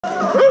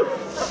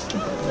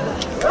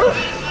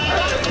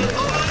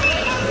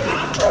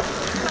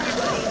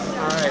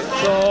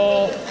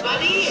Go.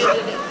 Buddy,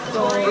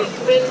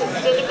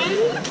 and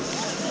cinnamon.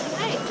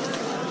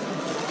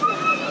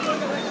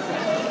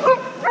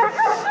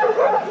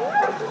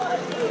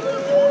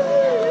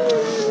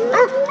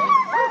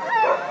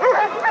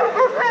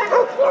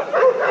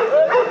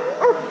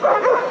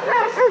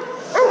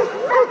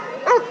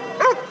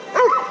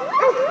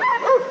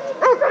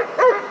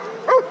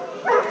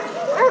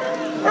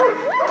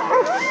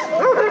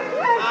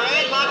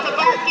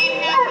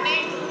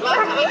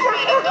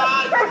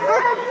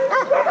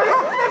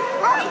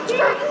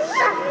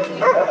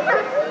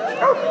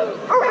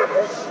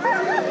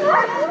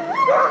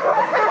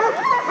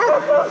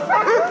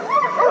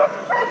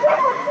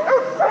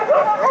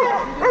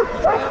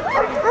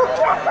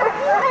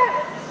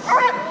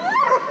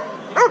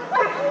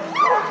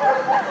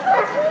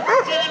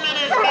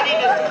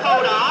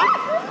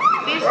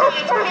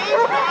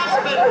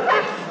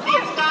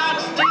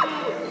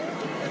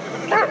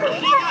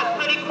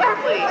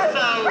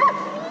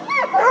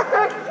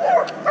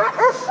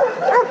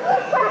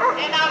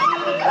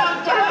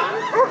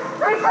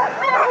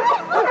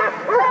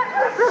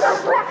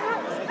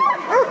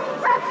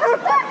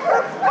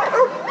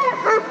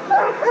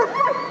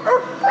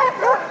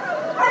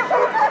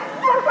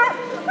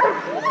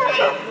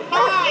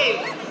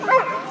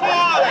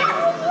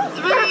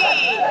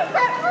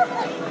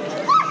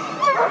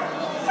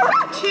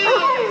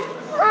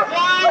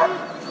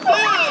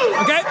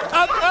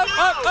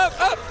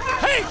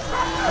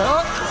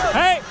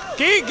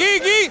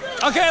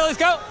 Okay, let's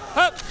go.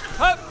 Up,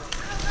 up.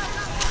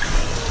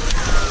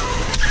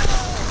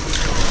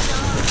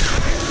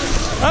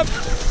 Up.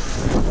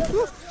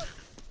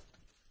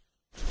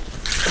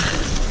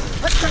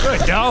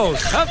 Good dog.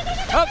 Up,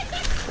 up,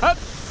 up.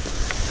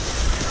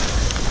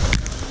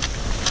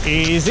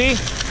 Easy.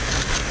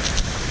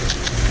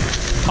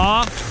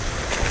 Huh?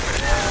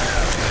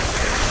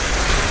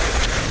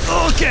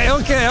 Okay,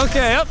 okay,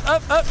 okay. Up,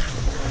 up, up.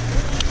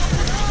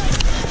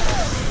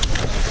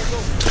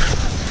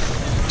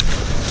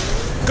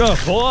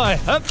 Good boy.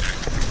 Up,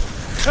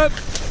 up,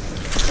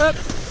 up.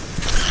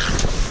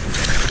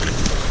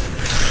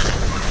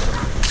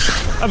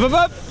 Up, up,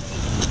 up.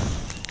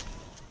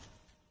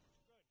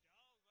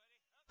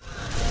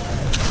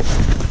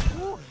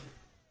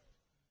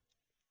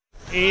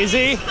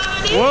 Easy.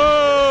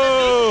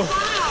 Whoa.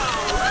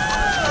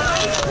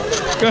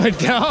 Good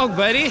dog,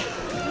 buddy.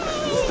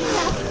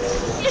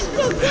 You're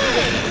so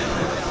good.